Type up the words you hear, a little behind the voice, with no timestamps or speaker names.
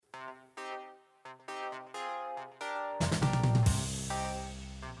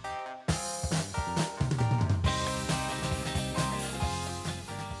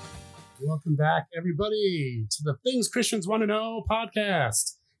Welcome back, everybody, to the Things Christians Want to Know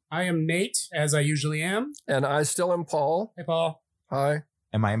podcast. I am Nate, as I usually am. And I still am Paul. Hey, Paul. Hi.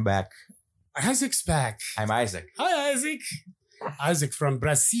 And I'm back. Isaac's back. I'm Isaac. Hi, Isaac. Isaac from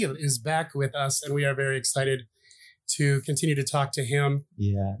Brazil is back with us, and we are very excited to continue to talk to him.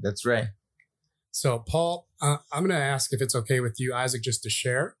 Yeah, that's right. So, Paul, I'm going to ask if it's okay with you, Isaac, just to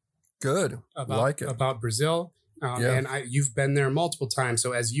share Good. about Brazil. And you've been there multiple times.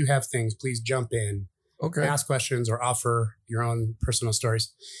 So as you have things, please jump in, Okay. ask questions, or offer your own personal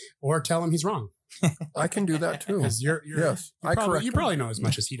stories, or tell him he's wrong. I can do that too. Because Yes. you probably know as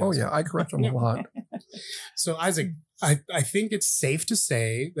much as he does. Oh, yeah. I correct him a lot. So Isaac, I think it's safe to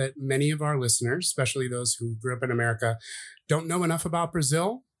say that many of our listeners, especially those who grew up in America, don't know enough about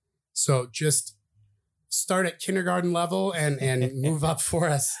Brazil. So just start at kindergarten level and move up for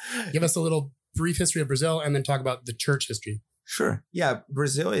us. Give us a little brief history of Brazil and then talk about the church history. Sure. Yeah,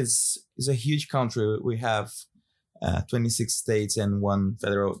 Brazil is a huge country. We have 26 states and one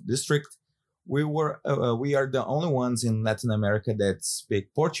federal district. We are the only ones in Latin America that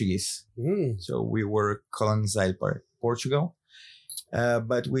speak Portuguese. So we were colonized by Portugal.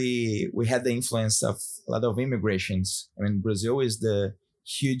 But we had the influence of a lot of immigrations. I mean, Brazil is the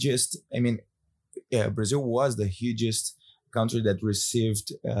hugest. Brazil was the hugest country that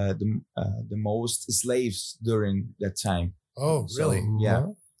received the most slaves during that time. Oh, really? So, yeah.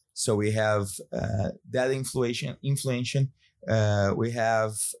 So we have that inflation. We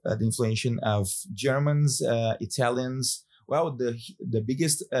have the inflation of Germans, Italians. Well, the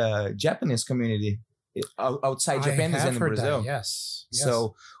biggest Japanese community outside Japan is in Brazil. That, yes.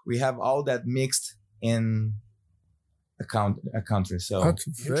 So we have all that mixed in a country. So That's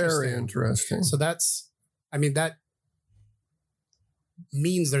very interesting. So that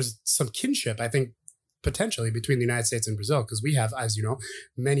means there's some kinship, I think, potentially between the United States and Brazil, because we have, as you know,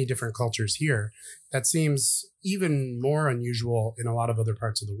 many different cultures here. That seems even more unusual in a lot of other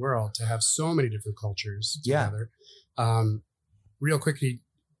parts of the world to have so many different cultures together. Real quickly,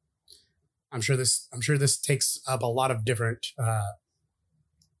 I'm sure this takes up a lot of different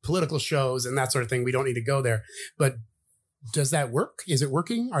political shows and that sort of thing. We don't need to go there, but does that work? Is it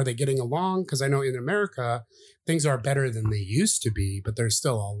working? Are they getting along? Because I know in America, things are better than they used to be, but there's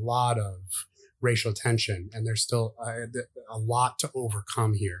still a lot of racial tension and there's still a lot to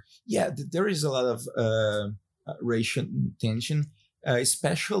overcome here. Yeah, there is a lot of racial tension,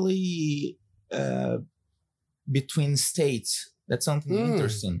 especially between states. That's something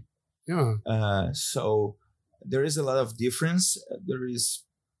interesting. Yeah. So there is a lot of difference.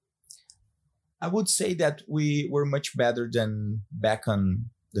 I would say that we were much better than back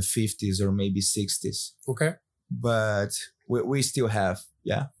on the 50s or maybe 60s. Okay. But we still have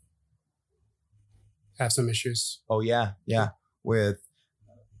some issues. Oh, yeah. With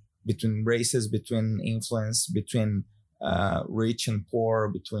between races, between influence, between rich and poor,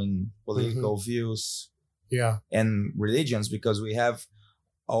 between political views and religions, because we have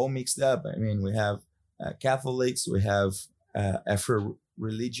all mixed up. I mean, we have Catholics, we have Afro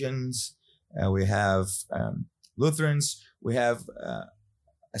religions, we have Lutherans, we have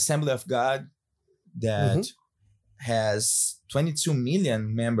Assembly of God that has 22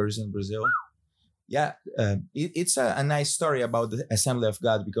 million members in Brazil. Yeah, it's a nice story about the Assembly of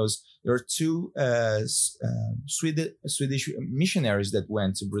God, because there are two Swedish missionaries that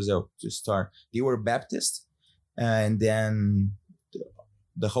went to Brazil to start. They were Baptist, and then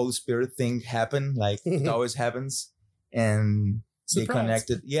the Holy Spirit thing happened, like it always happens, and they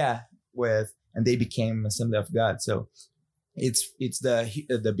connected, and they became Assembly of God. So it's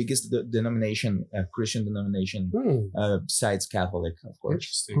the biggest denomination, Christian denomination, besides Catholic, of course.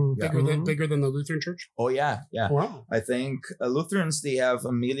 Interesting. Bigger than the Lutheran Church? Oh, yeah. Wow. I think Lutherans, they have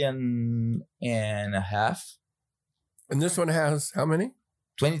 1.5 million. And this one has how many?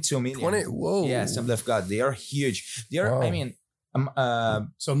 22 million. 20. Whoa. Yeah, Assembly of God. They are huge. They are,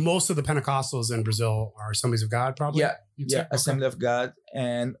 so most of the Pentecostals in Brazil are Assemblies of God, probably? Yeah, Assembly of God.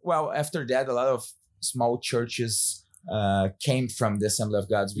 And, well, after that, a lot of small churches came from the Assembly of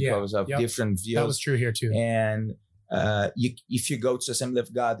God because of different views. That was true here too. And if you go to Assembly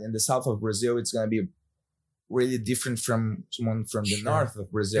of God in the south of Brazil, it's going to be really different from someone from the north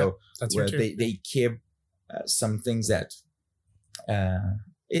of Brazil. Yep, that's where true. They keep some things that,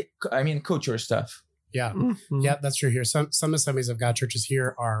 culture stuff. Yeah, yeah, that's true here. Some Assemblies of God churches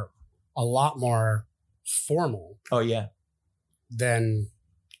here are a lot more formal. Oh, yeah. Than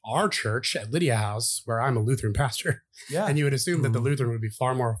our church at Lydia House, where I'm a Lutheran pastor. Yeah. And you would assume that the Lutheran would be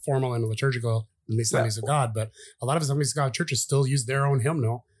far more formal and liturgical than the Assemblies of God. But a lot of Assemblies of God churches still use their own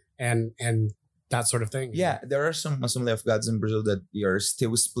hymnal and that sort of thing. Yeah, there are some Assembly of Gods in Brazil that are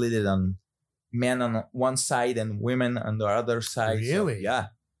still split on men on one side and women on the other side. Really? So, yeah.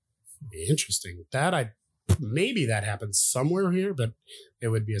 Interesting. Maybe that happens somewhere here, but it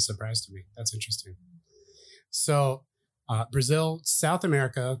would be a surprise to me. That's interesting. So Brazil, South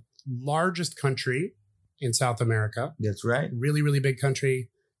America, largest country in South America. That's right. Really, really big country.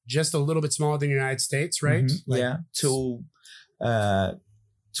 Just a little bit smaller than the United States, right? Mm-hmm. Yeah.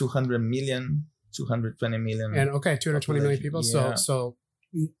 200 million, 220 million. And 220 million people. Yeah. So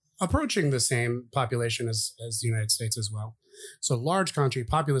approaching the same population as the United States as well. So large country,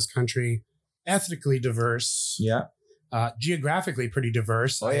 populous country, ethnically diverse. Yeah. Geographically pretty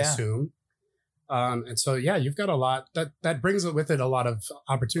diverse, I assume. And so, you've got a lot that brings with it a lot of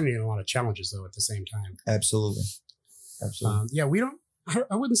opportunity and a lot of challenges, though, at the same time. Absolutely.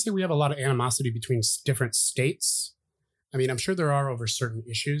 I wouldn't say we have a lot of animosity between different states. I mean, I'm sure there are over certain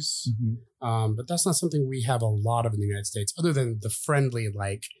issues, but that's not something we have a lot of in the United States, other than the friendly,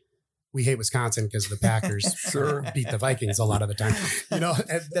 like, we hate Wisconsin because the Packers beat the Vikings a lot of the time.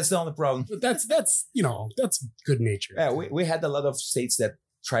 That's the only problem. That's good nature. Yeah, we had a lot of states that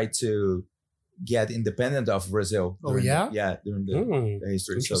tried to get independent of Brazil. During the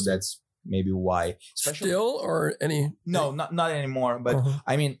history. So that's maybe why. Still or any? No, not anymore. But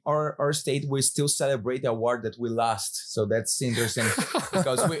I mean, our state, we still celebrate the award that we lost. So that's interesting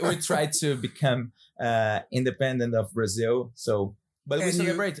because we tried to become independent of Brazil. So. But we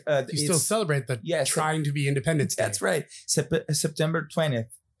celebrate. You still celebrate trying to be independent. That's right. September 20th.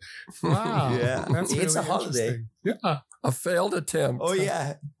 Wow. Yeah. That's it's a holiday. Yeah. A failed attempt. Oh,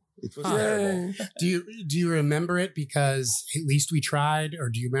 yeah. It was terrible. Do you remember it because at least we tried? Or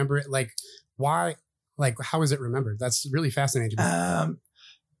do you remember it like why? Like, how is it remembered? That's really fascinating to me.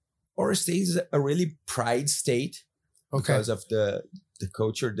 Our state is a really pride state because of the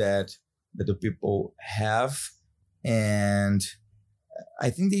culture that the people have. And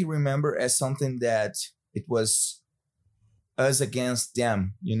I think they remember as something that it was us against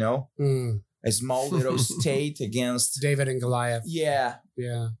them, a small little state against David and Goliath. Yeah.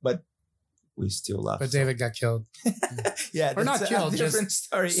 But we still love. But David got killed. Yeah, or not killed. Different just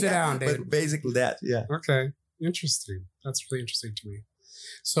story. Sit down, David. But basically that. Yeah. Okay. Interesting. That's really interesting to me.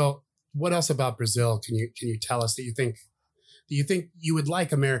 So, what else about Brazil can you tell us that you think you would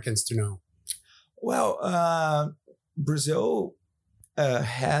like Americans to know? Well, Brazil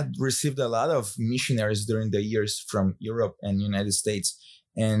had received a lot of missionaries during the years from Europe and United States.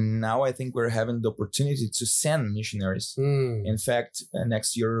 And now I think we're having the opportunity to send missionaries. In fact,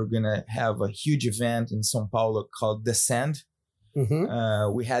 next year, we're going to have a huge event in São Paulo called Descend.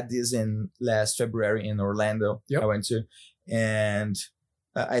 We had this in last February in Orlando. I went to. And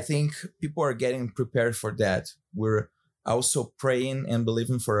I think people are getting prepared for that. We're also praying and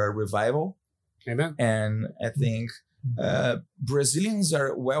believing for a revival. Amen. And I think Brazilians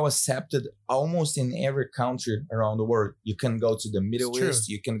are well accepted almost in every country around the world. You can go to the Middle East,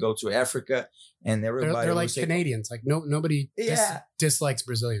 you can go to Africa, and everybody. They're like Canadians. Like nobody dislikes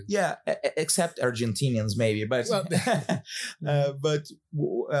Brazilians. Yeah, except Argentinians maybe. But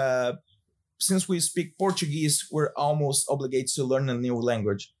since we speak Portuguese, we're almost obligated to learn a new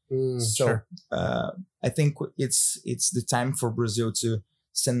language. I think it's the time for Brazil to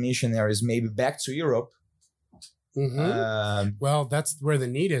send missionaries maybe back to Europe. Well, that's where the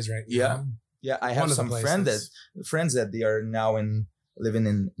need is right now. Yeah. I have some friends that they are now living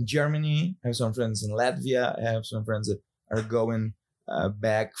in Germany. I have some friends in Latvia. I have some friends that are going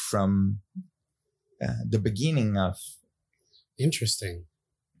back from the beginning of. Interesting.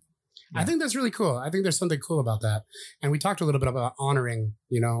 I think that's really cool. I think there's something cool about that. And we talked a little bit about honoring,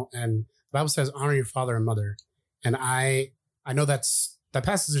 and the Bible says honor your father and mother. And I know that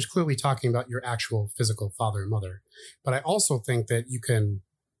passage is clearly talking about your actual physical father and mother. But I also think that you can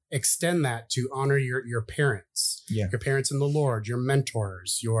extend that to honor your parents, your parents in the Lord, your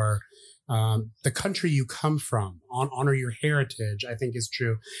mentors, the country you come from, honor your heritage, I think is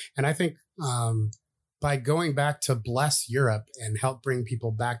true. And I think by going back to bless Europe and help bring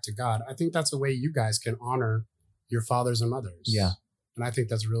people back to God, I think that's a way you guys can honor your fathers and mothers. Yeah. And I think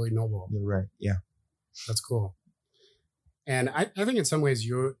that's really noble. You're right. Yeah. That's cool. And I think in some ways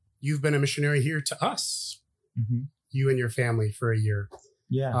you've been a missionary here to us, you and your family for a year.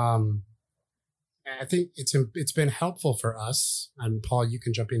 Yeah. I think it's been helpful for us, and Paul, you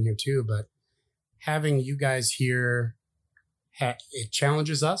can jump in here too, but having you guys here, it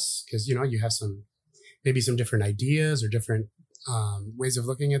challenges us because, you have maybe some different ideas or different ways of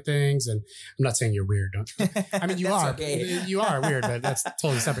looking at things. And I'm not saying you're weird. I mean, you are. Okay. You are weird, but that's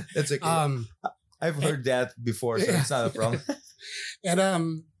totally separate. That's okay. I've heard that before, so it's not a problem.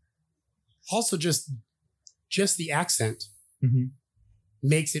 And also just the accent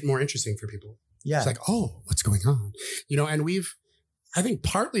makes it more interesting for people. Yeah. It's like, oh, what's going on? And I think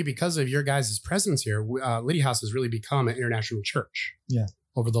partly because of your guys' presence here, Lydia House has really become an international church. Yeah.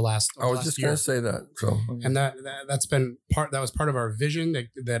 Over the last I was just going to say that. So, and that's been that was part of our vision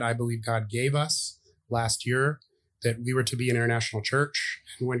that I believe God gave us last year, that we were to be an international church.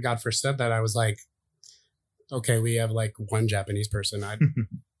 And when God first said that, I was like, okay, we have like one Japanese person. I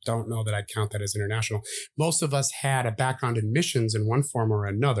don't know that I'd count that as international. Most of us had a background in missions in one form or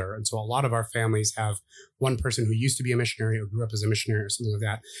another. And so a lot of our families have one person who used to be a missionary or grew up as a missionary or something like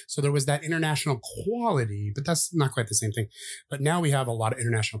that. So there was that international quality, but that's not quite the same thing. But now we have a lot of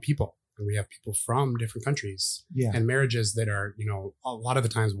international people, and we have people from different countries, and marriages that are, a lot of the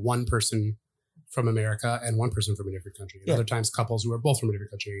times one person from America and one person from a different country. And other times couples who are both from a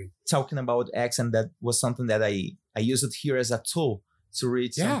different country. Talking about accent, that was something that I used it here as a tool to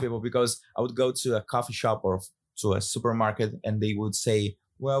reach some people, because I would go to a coffee shop or to a supermarket and they would say,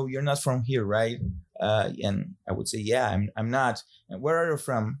 well, you're not from here, right? And I would say, yeah, I'm not. And where are you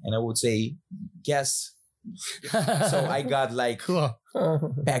from? And I would say, guess. So I got like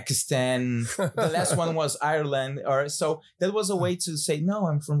Pakistan. The last one was Ireland. So that was a way to say, no,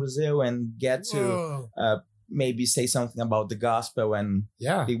 I'm from Brazil, and get to maybe say something about the gospel. And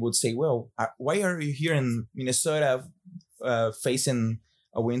they would say, well, why are you here in Minnesota facing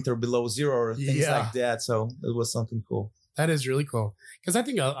a winter below zero or things like that? So it was something cool. That is really cool. Because I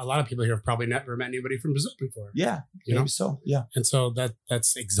think a lot of people here have probably never met anybody from Brazil before. Yeah, maybe so. Yeah. And so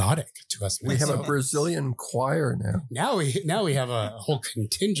that's exotic to us. We have a Brazilian choir now. Now we have a whole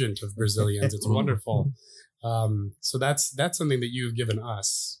contingent of Brazilians. It's wonderful. So that's something that you've given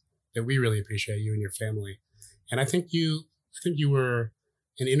us that we really appreciate, you and your family. And I think you were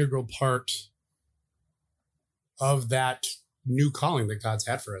an integral part of that new calling that God's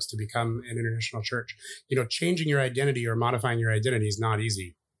had for us to become an international church. Changing your identity or modifying your identity is not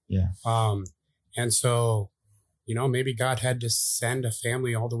easy. Yeah. And so, maybe God had to send a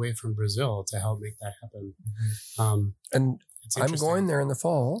family all the way from Brazil to help make that happen. And I'm going there in the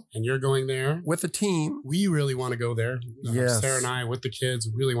fall. And you're going there with a team. We really want to go there. Yes. Sarah and I, with the kids,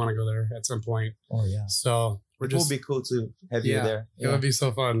 really want to go there at some point. Oh yeah. So it will be cool to have you there. It would be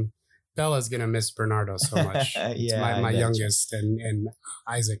so fun. Bella's going to miss Bernardo so much. My youngest and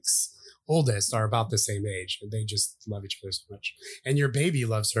Isaac's oldest are about the same age, and they just love each other so much. And your baby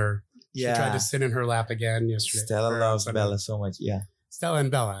loves her. Yeah. She tried to sit in her lap again yesterday. Stella loves Bella so much. Yeah. Stella and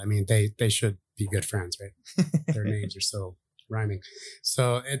Bella. I mean, they should be good friends, right? Their names are so rhyming.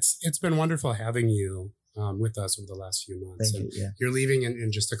 So it's been wonderful having you with us over the last few months. Thank you. Yeah. You're leaving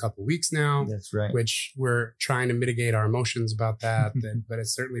in just a couple weeks now. That's right. Which we're trying to mitigate our emotions about that, but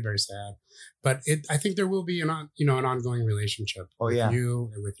it's certainly very sad. But I think there will be an ongoing relationship with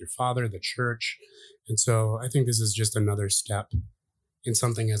you and with your father, the church. And so I think this is just another step in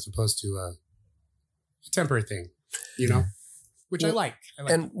something as opposed to a temporary thing, which I like.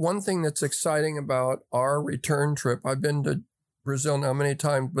 And one thing that's exciting about our return trip, I've been to Brazil now many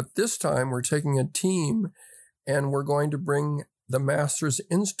times, but this time we're taking a team and we're going to bring the Masters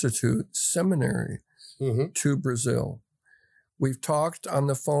Institute Seminary to Brazil. We've talked on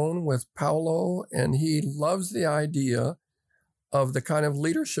the phone with Paulo, and he loves the idea of the kind of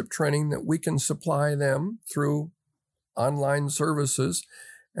leadership training that we can supply them through online services.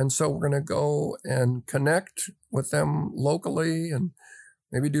 And so we're going to go and connect with them locally and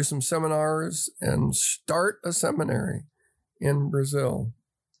maybe do some seminars and start a seminary in Brazil.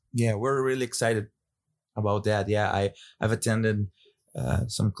 Yeah, we're really excited about that. Yeah, I've attended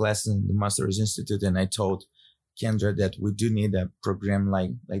some classes in the Masters Institute, and I told Kendra that we do need a program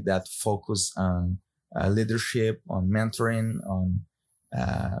like that, focus on leadership, on mentoring, on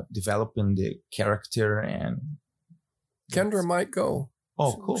developing the character. And Kendra might go.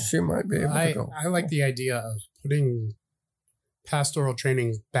 Oh, cool. She might be able to go. I like the idea of putting pastoral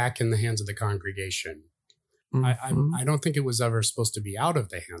training back in the hands of the congregation. I don't think it was ever supposed to be out of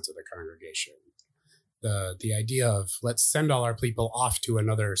the hands of the congregation. The idea of let's send all our people off to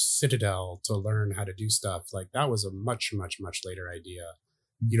another citadel to learn how to do stuff, like that was a much, much, much later idea.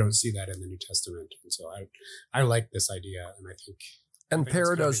 You don't see that in the New Testament. And so I like this idea, and I think... And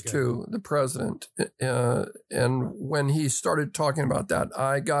Per does too, the president. And when he started talking about that,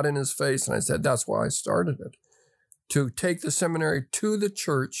 I got in his face and I said, that's why I started it. To take the seminary to the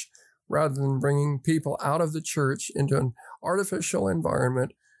church rather than bringing people out of the church into an artificial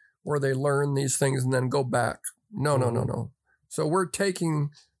environment where they learn these things and then go back. No. So we're taking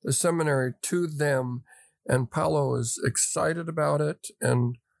the seminary to them, and Paulo is excited about it,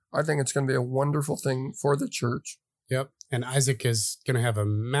 and I think it's going to be a wonderful thing for the church. Yep. And Isaac is going to have a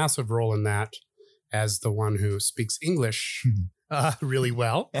massive role in that as the one who speaks English really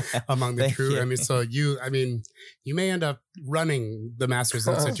well among the crew. You. I mean, so you may end up running the Masters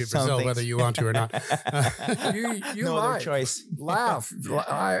Institute Brazil, whether you want to or not. you no might other choice. Laugh.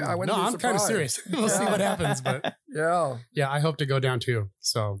 I wouldn't be I'm kind of surprised. serious. We'll see what happens, but yeah, I hope to go down too.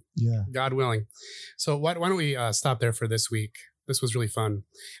 So God willing. So why don't we stop there for this week? This was really fun.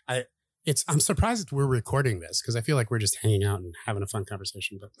 I'm surprised we're recording this because I feel like we're just hanging out and having a fun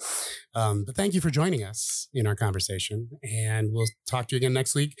conversation. But thank you for joining us in our conversation, and we'll talk to you again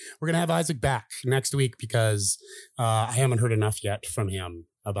next week. We're gonna have Isaac back next week because I haven't heard enough yet from him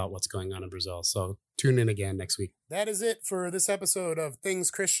about what's going on in Brazil. So tune in again next week. That is it for this episode of Things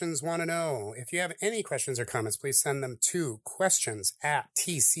Christians Want to Know. If you have any questions or comments, please send them to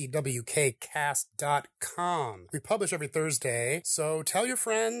questions@tcwkcast.com. We publish every Thursday, so tell your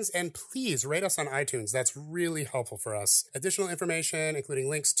friends and please rate us on iTunes. That's really helpful for us. Additional information, including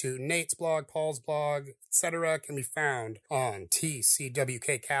links to Nate's blog, Paul's blog, etc., can be found on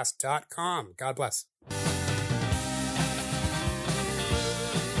tcwkcast.com. God bless.